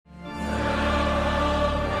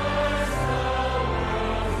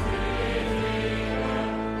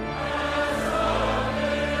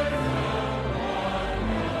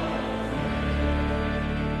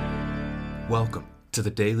Welcome to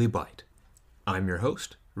the Daily Bite. I'm your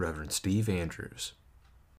host, Reverend Steve Andrews.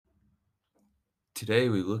 Today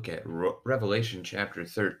we look at Revelation chapter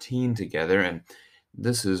 13 together, and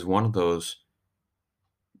this is one of those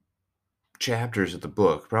chapters of the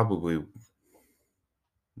book, probably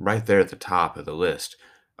right there at the top of the list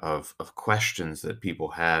of questions that people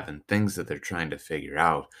have and things that they're trying to figure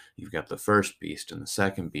out. You've got the first beast and the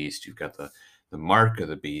second beast. You've got the mark of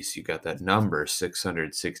the beast. You've got that number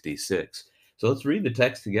 666. So let's read the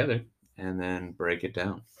text together and then break it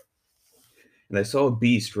down. And I saw a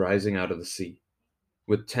beast rising out of the sea,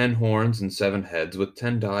 with 10 horns and 7 heads, with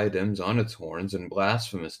 10 diadems on its horns and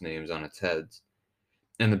blasphemous names on its heads.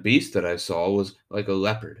 And the beast that I saw was like a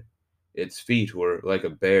leopard. Its feet were like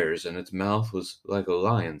a bear's, and its mouth was like a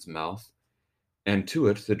lion's mouth. And to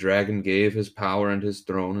it the dragon gave his power and his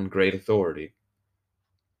throne and great authority.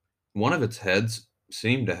 One of its heads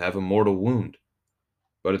seemed to have a mortal wound,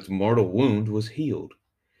 but its mortal wound was healed,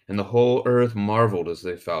 and the whole earth marveled as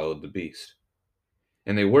they followed the beast.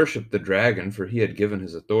 And they worshipped the dragon, for he had given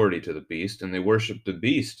his authority to the beast, and they worshipped the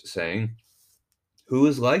beast, saying, "Who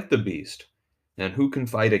is like the beast, and who can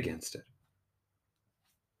fight against it?"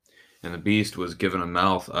 And the beast was given a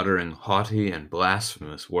mouth uttering haughty and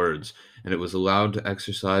blasphemous words, and it was allowed to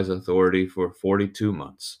exercise authority for 42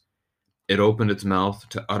 months. It opened its mouth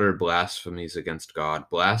to utter blasphemies against God,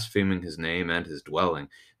 blaspheming his name and his dwelling,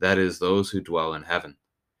 that is, those who dwell in heaven.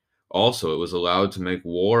 Also it was allowed to make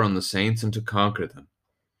war on the saints and to conquer them.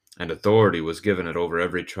 And authority was given it over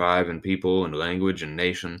every tribe and people and language and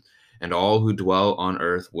nation, and all who dwell on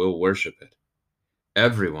earth will worship it.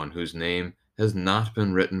 Everyone whose name has not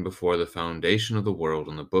been written before the foundation of the world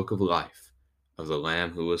in the book of life of the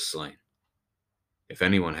Lamb who was slain. If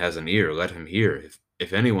anyone has an ear, let him hear.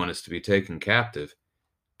 If anyone is to be taken captive,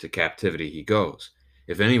 to captivity he goes.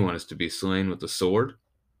 If anyone is to be slain with the sword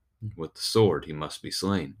he must be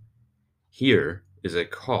slain. Here is a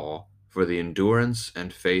call for the endurance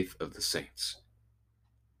and faith of the saints.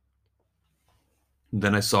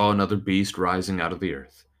 Then I saw another beast rising out of the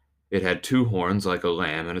earth. It had 2 horns like a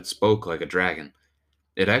lamb, and it spoke like a dragon.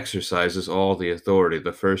 It exercises all the authority of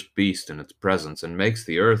the first beast in its presence, and makes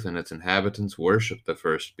the earth and its inhabitants worship the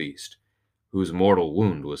first beast, whose mortal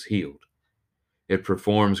wound was healed. It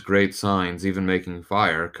performs great signs, even making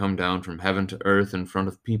fire come down from heaven to earth in front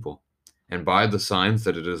of people. And by the signs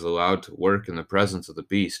that it is allowed to work in the presence of the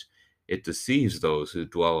beast, it deceives those who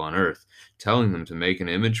dwell on earth, telling them to make an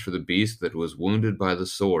image for the beast that was wounded by the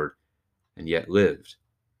sword, and yet lived.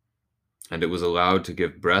 And it was allowed to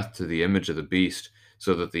give breath to the image of the beast,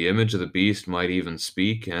 so that the image of the beast might even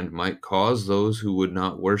speak, and might cause those who would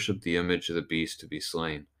not worship the image of the beast to be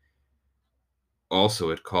slain. Also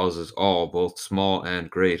it causes all, both small and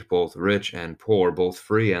great, both rich and poor, both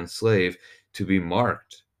free and slave, to be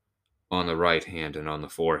marked on the right hand and on the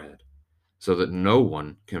forehead, so that no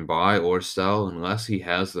one can buy or sell unless he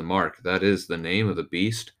has the mark, that is, the name of the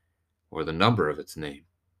beast or the number of its name.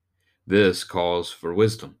 This calls for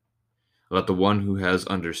wisdom. Let the one who has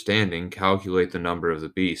understanding calculate the number of the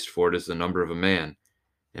beast, for it is the number of a man,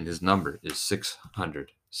 and his number is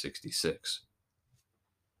 666.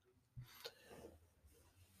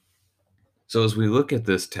 So as we look at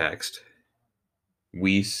this text,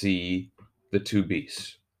 we see the 2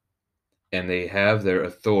 beasts, and they have their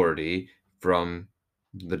authority from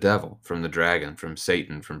the devil, from the dragon, from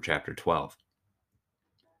Satan, from chapter 12.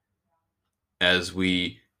 As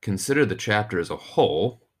we consider the chapter as a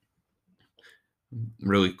whole,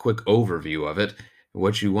 really quick overview of it,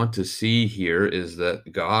 what you want to see here is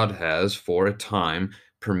that God has, for a time,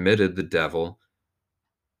 permitted the devil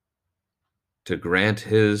to grant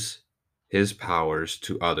his powers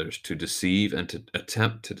to others, to deceive and to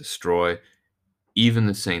attempt to destroy even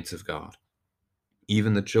the saints of God,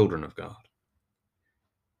 even the children of God.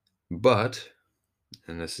 But,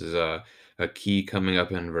 and this is a key coming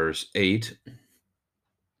up in verse 8,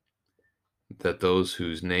 that those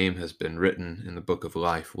whose name has been written in the book of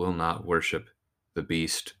life will not worship the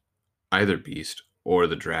beast, either beast or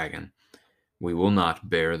the dragon. We will not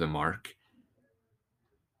bear the mark.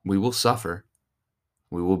 We will suffer.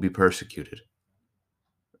 We will be persecuted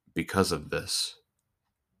because of this.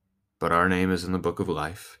 But our name is in the book of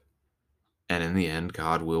life, and in the end,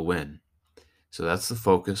 God will win. So that's the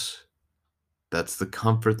focus. That's the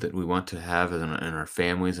comfort that we want to have in our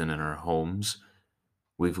families and in our homes.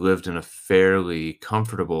 We've lived in a fairly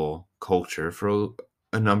comfortable culture for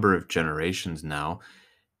a number of generations now,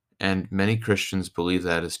 and many Christians believe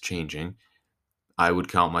that is changing. I would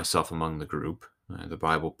count myself among the group. The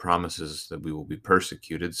Bible promises that we will be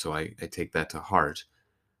persecuted, so I take that to heart.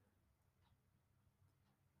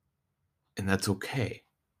 And that's okay.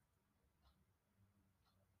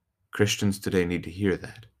 Christians today need to hear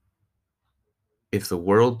that. If the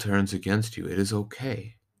world turns against you, it is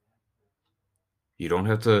okay. You don't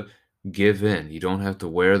have to give in. You don't have to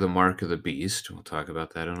wear the mark of the beast. We'll talk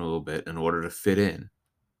about that in a little bit in order to fit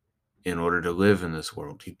in order to live in this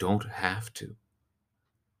world. You don't have to.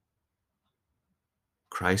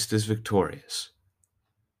 Christ is victorious.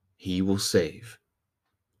 He will save.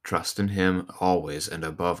 Trust in him always and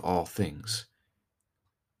above all things.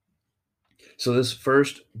 So this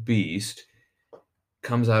first beast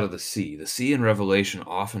comes out of the sea. The sea in Revelation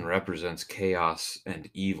often represents chaos and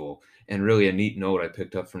evil. And really a neat note I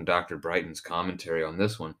picked up from Dr. Brighton's commentary on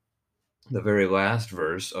this one. The very last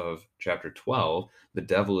verse of chapter 12, the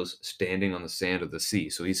devil is standing on the sand of the sea.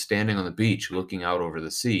 So he's standing on the beach looking out over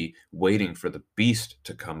the sea, waiting for the beast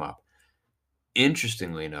to come up.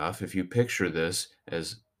 Interestingly enough, if you picture this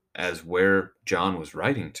as where John was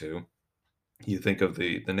writing to, you think of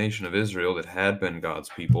the nation of Israel that had been God's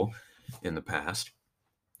people in the past,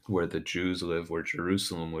 where the Jews live, where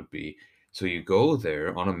Jerusalem would be. So you go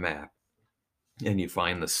there on a map and you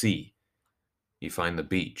find the sea. You find the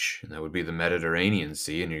beach, and that would be the Mediterranean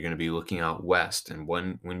Sea, and you're going to be looking out west. And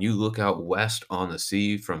when you look out west on the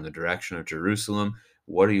sea from the direction of Jerusalem,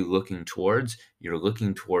 what are you looking towards? You're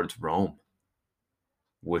looking towards Rome,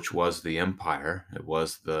 which was the empire. It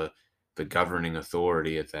was the governing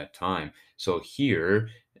authority at that time. So here,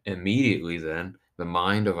 immediately then, the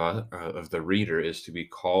mind of the reader is to be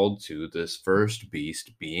called to this first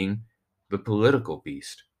beast being the political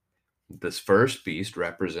beast. This first beast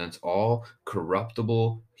represents all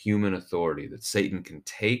corruptible human authority, that Satan can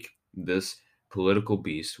take this political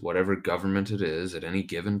beast, whatever government it is at any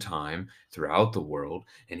given time throughout the world,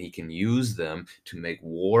 and he can use them to make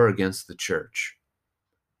war against the church.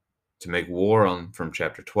 To make war on, from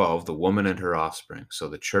chapter 12, the woman and her offspring, so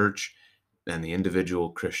the church and the individual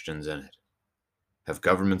Christians in it. Have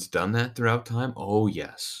governments done that throughout time? Oh,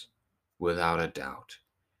 yes, without a doubt.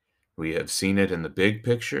 We have seen it in the big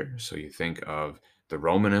picture. So you think of the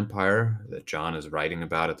Roman Empire that John is writing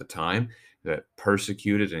about at the time that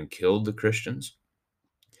persecuted and killed the Christians.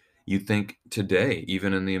 You think today,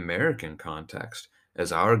 even in the American context,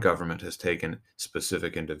 as our government has taken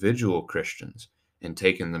specific individual Christians and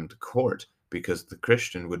taken them to court because the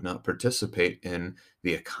Christian would not participate in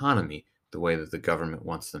the economy the way that the government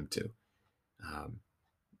wants them to. Um,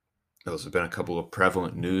 those have been a couple of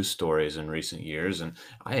prevalent news stories in recent years, and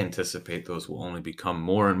I anticipate those will only become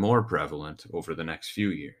more and more prevalent over the next few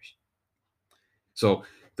years. So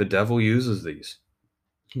the devil uses these.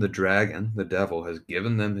 The dragon, the devil, has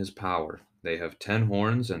given them his power. They have 10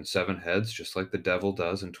 horns and 7 heads, just like the devil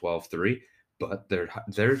does in 12:3, but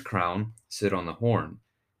their crown sit on the horn,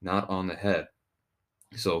 not on the head.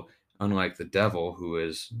 So unlike the devil, who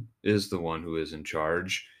is the one who is in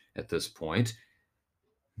charge at this point,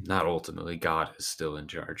 not ultimately, God is still in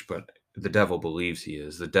charge, but the devil believes he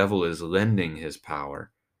is. The devil is lending his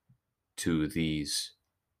power to these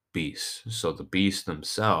beasts. So the beasts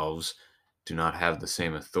themselves do not have the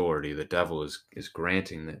same authority. The devil is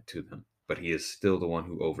granting that to them, but he is still the one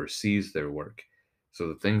who oversees their work. So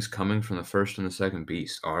the things coming from the first and the second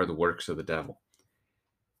beast are the works of the devil.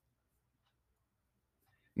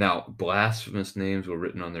 Now, blasphemous names were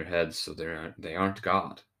written on their heads, so they aren't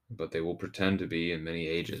God, but they will pretend to be in many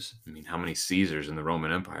ages. I mean, how many Caesars in the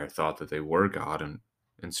Roman Empire thought that they were God and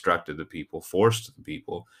instructed the people, forced the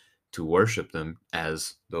people to worship them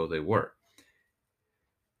as though they were?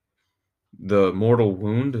 The mortal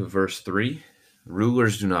wound of verse 3,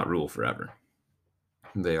 rulers do not rule forever.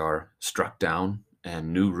 They are struck down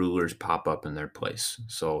and new rulers pop up in their place.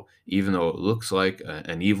 So even though it looks like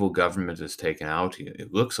an evil government is taken out,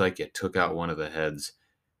 it looks like it took out one of the heads,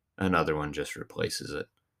 another one just replaces it.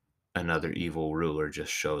 Another evil ruler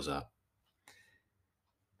just shows up.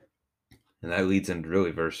 And that leads into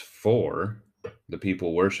really verse 4. The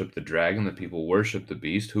people worship the dragon, the people worship the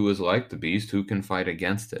beast. Who is like the beast? Who can fight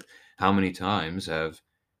against it? How many times have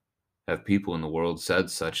people in the world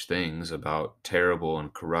said such things about terrible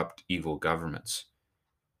and corrupt evil governments?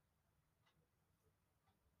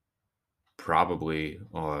 Probably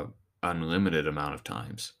unlimited amount of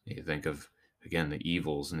times. You think of, again, the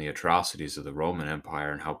evils and the atrocities of the Roman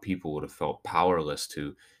Empire and how people would have felt powerless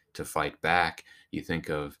to fight back. You think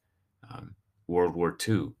of World War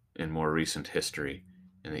II in more recent history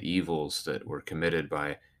and the evils that were committed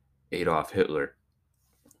by Adolf Hitler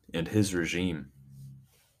and his regime,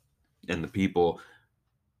 and the people,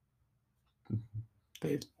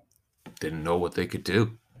 they didn't know what they could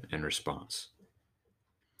do in response.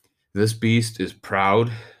 This beast is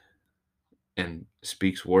proud and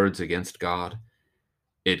speaks words against God.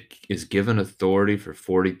 It is given authority for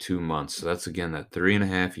 42 months. So that's again that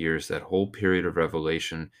 3.5 years, that whole period of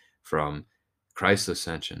revelation from Christ's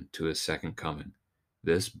ascension to his second coming.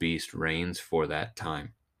 This beast reigns for that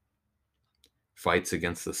time, fights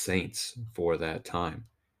against the saints for that time.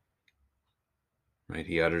 Right?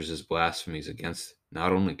 He utters his blasphemies against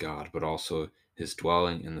not only God, but also his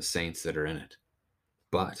dwelling and the saints that are in it.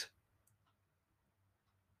 But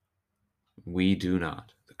we do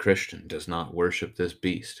not. The Christian does not worship this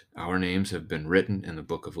beast. Our names have been written in the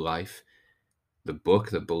book of life, the book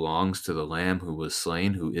that belongs to the Lamb who was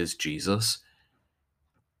slain, who is Jesus.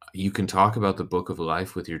 You can talk about the book of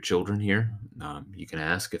life with your children here. You can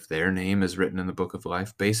ask if their name is written in the book of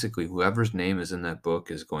life. Basically, whoever's name is in that book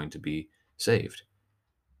is going to be saved.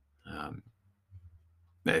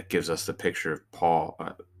 That gives us the picture of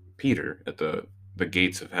Peter at the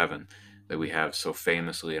gates of heaven that we have so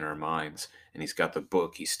famously in our minds. And he's got the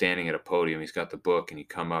book. He's standing at a podium. He's got the book, and you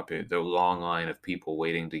come up, the long line of people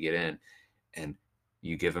waiting to get in, and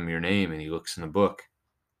you give him your name, and he looks in the book.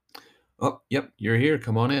 Oh, yep, you're here.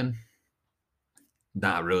 Come on in.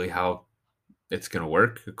 Not really how it's going to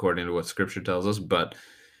work according to what Scripture tells us, but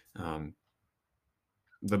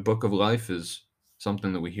the book of life is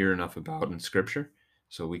something that we hear enough about in Scripture,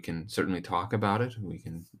 so we can certainly talk about it. We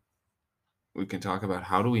can talk about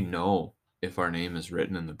how do we know if our name is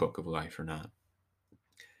written in the book of life or not.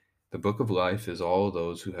 The book of life is all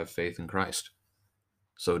those who have faith in Christ.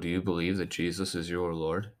 So do you believe that Jesus is your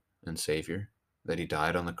Lord and Savior, that he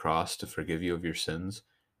died on the cross to forgive you of your sins,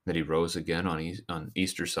 that he rose again on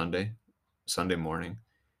Easter Sunday morning,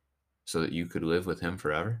 so that you could live with him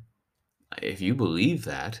forever? If you believe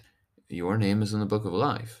that, your name is in the book of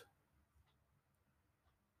life.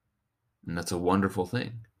 And that's a wonderful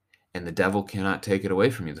thing. And the devil cannot take it away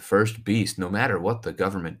from you. The first beast, no matter what the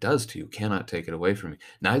government does to you, cannot take it away from you.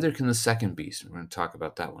 Neither can the second beast. We're going to talk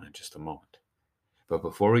about that one in just a moment. But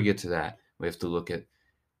before we get to that, we have to look at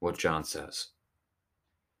what John says.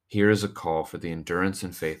 Here is a call for the endurance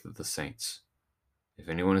and faith of the saints. If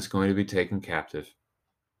anyone is going to be taken captive,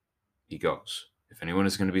 he goes. If anyone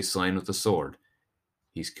is going to be slain with the sword,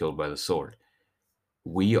 he's killed by the sword.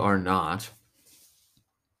 We are not,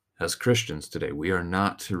 as Christians today, we are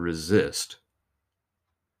not to resist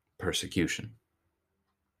persecution.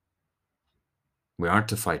 We aren't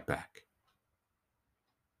to fight back.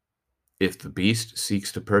 If the beast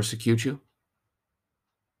seeks to persecute you,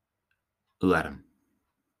 let him,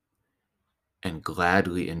 and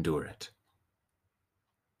gladly endure it.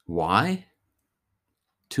 Why?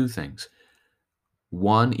 Two things.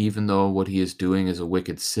 One, even though what he is doing is a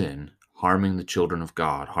wicked sin, harming the children of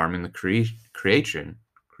God, harming the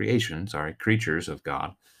creatures of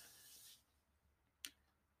God,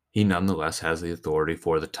 he nonetheless has the authority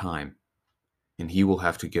for the time, and he will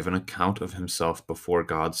have to give an account of himself before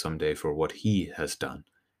God someday for what he has done.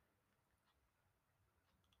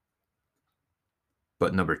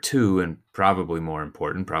 But number two, and probably more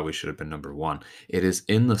important, probably should have been number one, it is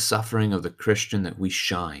in the suffering of the Christian that we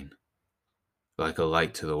shine like a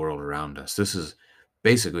light to the world around us. This is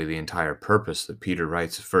basically the entire purpose that Peter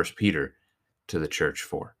writes 1 Peter to the church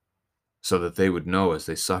for, so that they would know as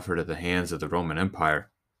they suffered at the hands of the Roman Empire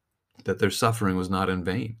that their suffering was not in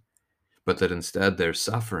vain, but that instead their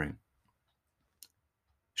suffering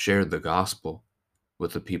shared the gospel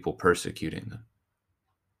with the people persecuting them.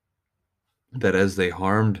 That as they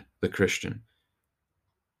harmed the Christian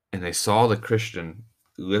and they saw the Christian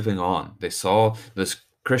living on, they saw this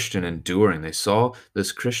Christian enduring, they saw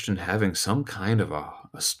this Christian having some kind of a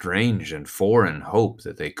strange and foreign hope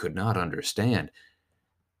that they could not understand,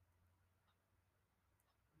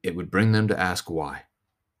 it would bring them to ask why.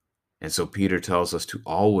 And so Peter tells us to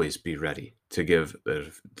always be ready to give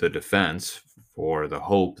the defense for the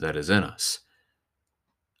hope that is in us.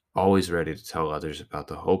 Always ready to tell others about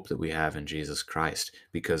the hope that we have in Jesus Christ,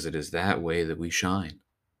 because it is that way that we shine.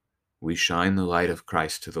 We shine the light of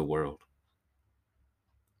Christ to the world.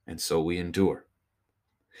 And so we endure.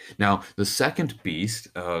 Now, the second beast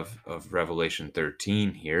of Revelation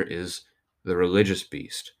 13 here is the religious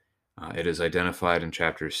beast. It is identified in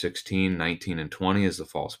chapters 16, 19, and 20 as the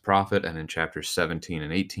false prophet, and in chapters 17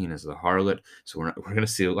 and 18 as the harlot. So we're going to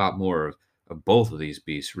see a lot more of both of these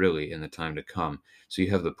beasts, really, in the time to come. So you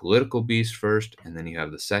have the political beast first, and then you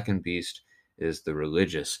have the second beast is the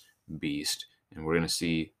religious beast. And we're going to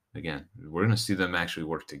see, again, we're going to see them actually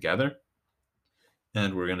work together,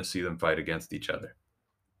 and we're going to see them fight against each other.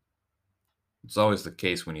 It's always the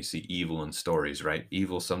case when you see evil in stories, right?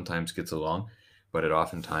 Evil sometimes gets along, but it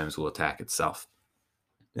oftentimes will attack itself.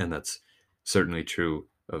 And that's certainly true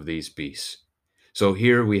of these beasts. So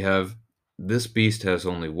here we have, this beast has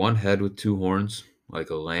only one head with two horns, like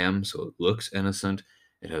a lamb, so it looks innocent.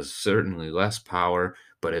 It has certainly less power,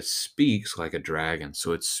 but it speaks like a dragon.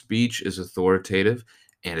 So its speech is authoritative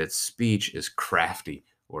and its speech is crafty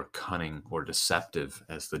or cunning or deceptive,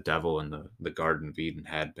 as the devil in the Garden of Eden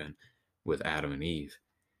had been with Adam and Eve.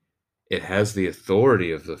 It has the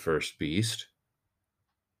authority of the first beast,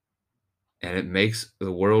 and it makes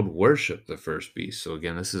the world worship the first beast. So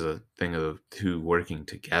again, this is a thing of the two working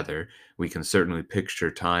together. We can certainly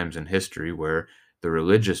picture times in history where the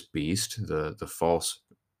religious beast, the false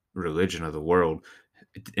religion of the world,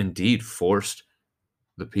 indeed forced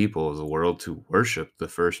the people of the world to worship the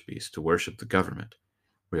first beast, to worship the government.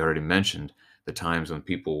 We already mentioned the times when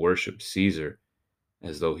people worshiped Caesar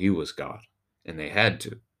as though he was God, and they had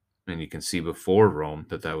to. And you can see before Rome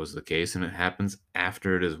that that was the case, and it happens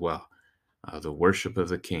after it as well. The worship of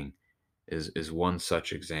the king is one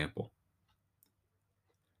such example.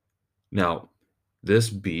 Now, this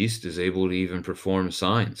beast is able to even perform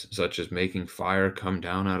signs, such as making fire come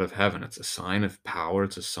down out of heaven. It's a sign of power,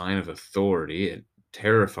 it's a sign of authority. It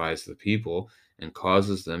terrifies the people and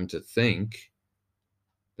causes them to think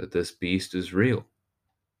that this beast is real.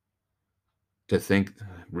 To think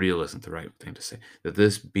real isn't the right thing to say. That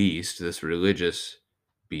this beast, this religious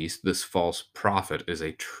beast, this false prophet is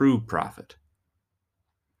a true prophet.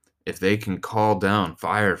 If they can call down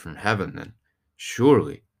fire from heaven, then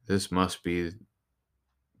surely this must be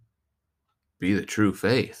the true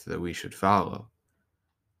faith that we should follow.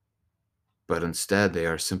 But instead, they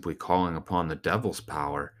are simply calling upon the devil's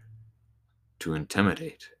power to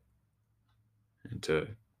intimidate and to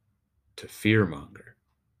fearmonger.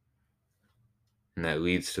 And that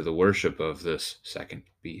leads to the worship of this second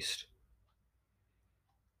beast.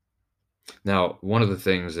 Now, one of the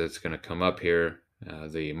things that's going to come up here,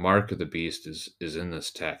 the mark of the beast is in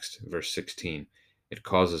this text, verse 16. It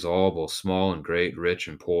causes all, both small and great, rich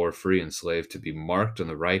and poor, free and slave, to be marked on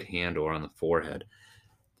the right hand or on the forehead.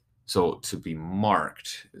 So to be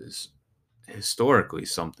marked is historically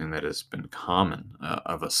something that has been common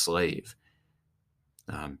of a slave.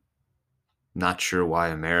 Um, Not sure why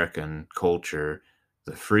American culture,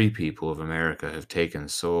 the free people of America, have taken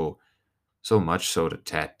so much so to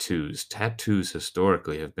tattoos. Tattoos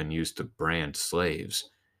historically have been used to brand slaves,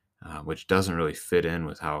 which doesn't really fit in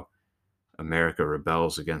with how America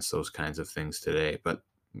rebels against those kinds of things today. But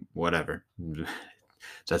whatever.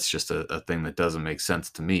 That's just a thing that doesn't make sense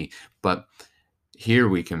to me. But here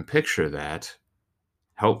we can picture that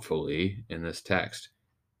helpfully in this text.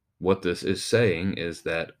 What this is saying is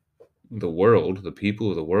that the world, the people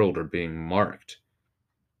of the world, are being marked.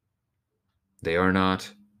 They are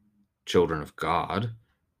not children of God.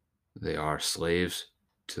 They are slaves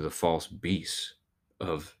to the false beasts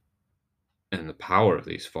of and the power of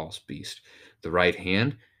these false beasts. The right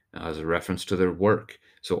hand is a reference to their work.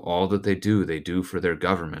 So all that they do for their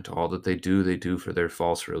government. All that they do for their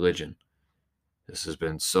false religion. This has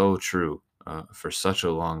been so true for such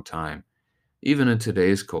a long time. Even in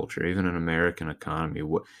today's culture, even in American economy,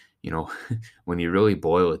 you know, when you really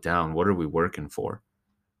boil it down, what are we working for?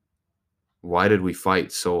 Why did we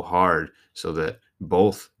fight so hard so that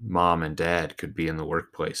both mom and dad could be in the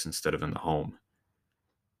workplace instead of in the home?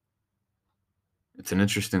 It's an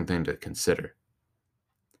interesting thing to consider.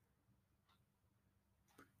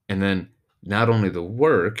 And then not only the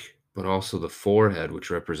work, but also the forehead,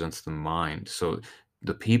 which represents the mind. So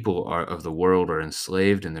the people of the world are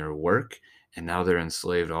enslaved in their work, and now they're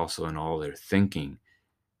enslaved also in all their thinking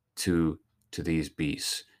to these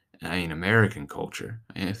beasts. I mean, American culture.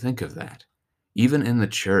 I mean, think of that. Even in the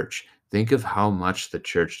church, think of how much the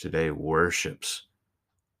church today worships,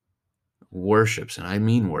 and I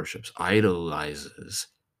mean worships, idolizes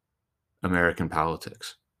American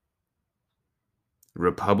politics.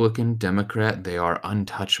 Republican, Democrat, they are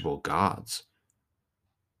untouchable gods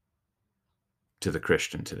to the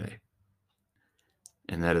Christian today.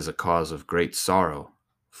 And that is a cause of great sorrow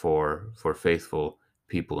for faithful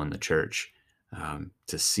people in the church.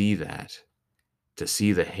 To see that, to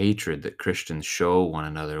see the hatred that Christians show one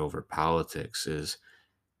another over politics is,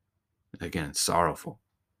 again, sorrowful.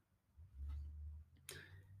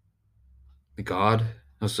 God,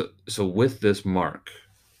 so with this mark,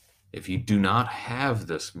 if you do not have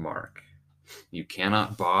this mark, you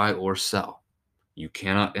cannot buy or sell. You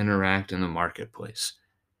cannot interact in the marketplace.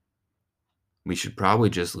 We should probably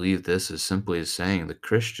just leave this as simply as saying the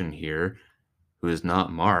Christian here who is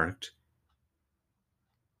not marked,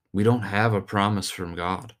 we don't have a promise from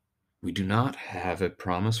God. We do not have a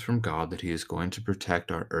promise from God that He is going to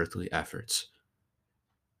protect our earthly efforts,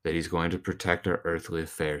 that He's going to protect our earthly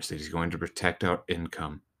affairs, that He's going to protect our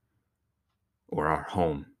income or our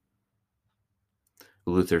home.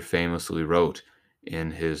 Luther famously wrote,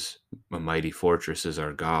 in his "A Mighty Fortress is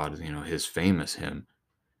Our God," his famous hymn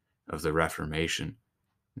of the Reformation,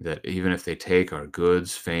 that even if they take our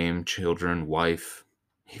goods, fame, children, wife,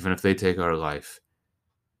 even if they take our life,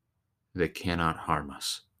 they cannot harm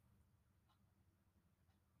us.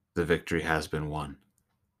 The victory has been won,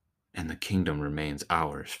 and the kingdom remains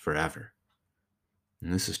ours forever.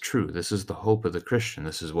 And this is true. This is the hope of the Christian.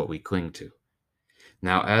 This is what we cling to.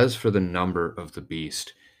 Now, as for the number of the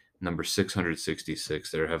beast, number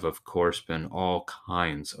 666, there have, of course, been all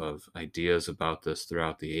kinds of ideas about this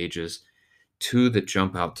throughout the ages. Two that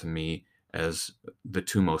jump out to me as the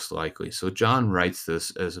two most likely. So, John writes this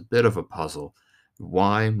as a bit of a puzzle.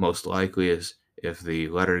 Why? Most likely is if the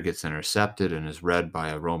letter gets intercepted and is read by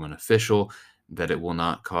a Roman official, that it will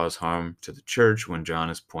not cause harm to the church when John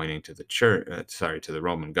is pointing to the church, to the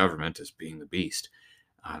Roman government as being the beast.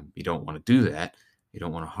 You don't want to do that. You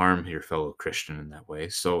don't want to harm your fellow Christian in that way.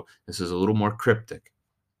 So this is a little more cryptic.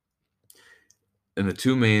 And the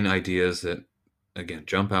two main ideas that, again,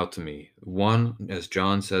 jump out to me. One, as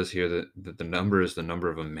John says here, that the number is the number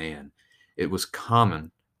of a man. It was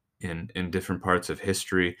common in different parts of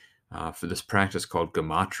history for this practice called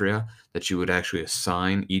gematria, that you would actually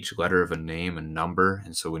assign each letter of a name a number.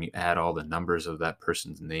 And so when you add all the numbers of that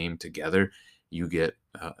person's name together, you get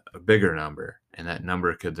a bigger number. And that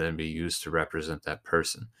number could then be used to represent that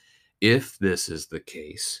person. If this is the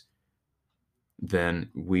case, then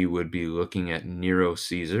we would be looking at Nero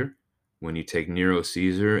Caesar. When you take Nero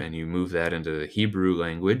Caesar and you move that into the Hebrew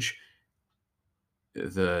language,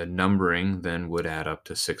 the numbering then would add up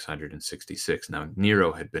to 666. Now,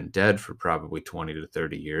 Nero had been dead for probably 20 to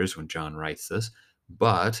 30 years when John writes this,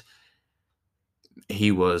 but he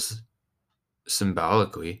was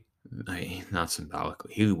symbolically, not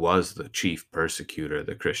symbolically, he was the chief persecutor of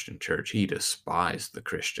the Christian church. He despised the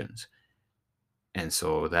Christians. And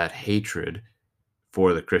so that hatred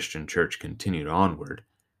for the Christian church continued onward,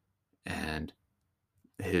 and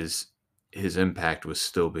his impact was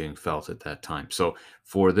still being felt at that time. So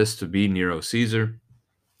for this to be Nero Caesar,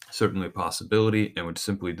 certainly a possibility, and would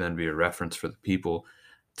simply then be a reference for the people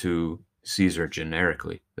to Caesar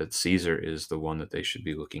generically, that Caesar is the one that they should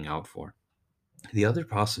be looking out for. The other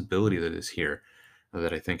possibility that is here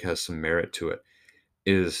that I think has some merit to it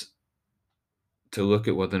is to look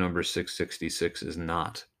at what the number 666 is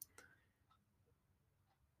not.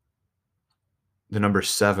 The number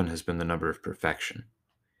 7 has been the number of perfection.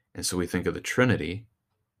 And so we think of the Trinity,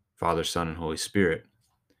 Father, Son, and Holy Spirit,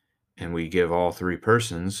 and we give all three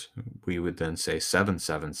persons, we would then say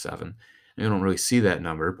 777. And you don't really see that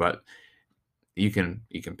number, but you can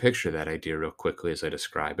picture that idea real quickly as I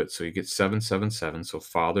describe it. So you get 777. So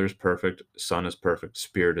Father is perfect, Son is perfect,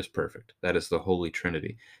 Spirit is perfect. That is the Holy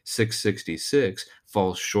Trinity. 666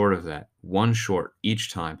 falls short of that, one short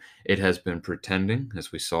each time. It has been pretending,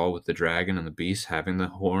 as we saw with the dragon and the beast having the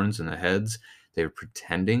horns and the heads. They're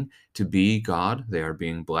pretending to be God. They are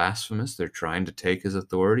being blasphemous. They're trying to take his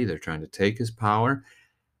authority. They're trying to take his power,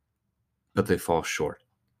 but they fall short.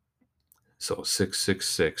 So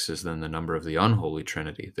 666 is then the number of the unholy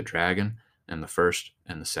trinity, the dragon and the first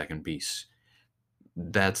and the second beast.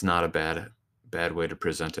 That's not a bad way to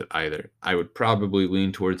present it either. I would probably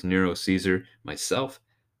lean towards Nero Caesar myself,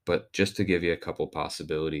 but just to give you a couple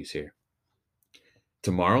possibilities here.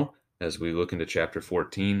 Tomorrow, as we look into chapter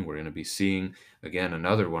 14, we're going to be seeing again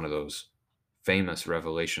another one of those famous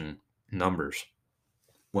Revelation numbers,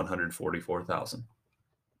 144,000.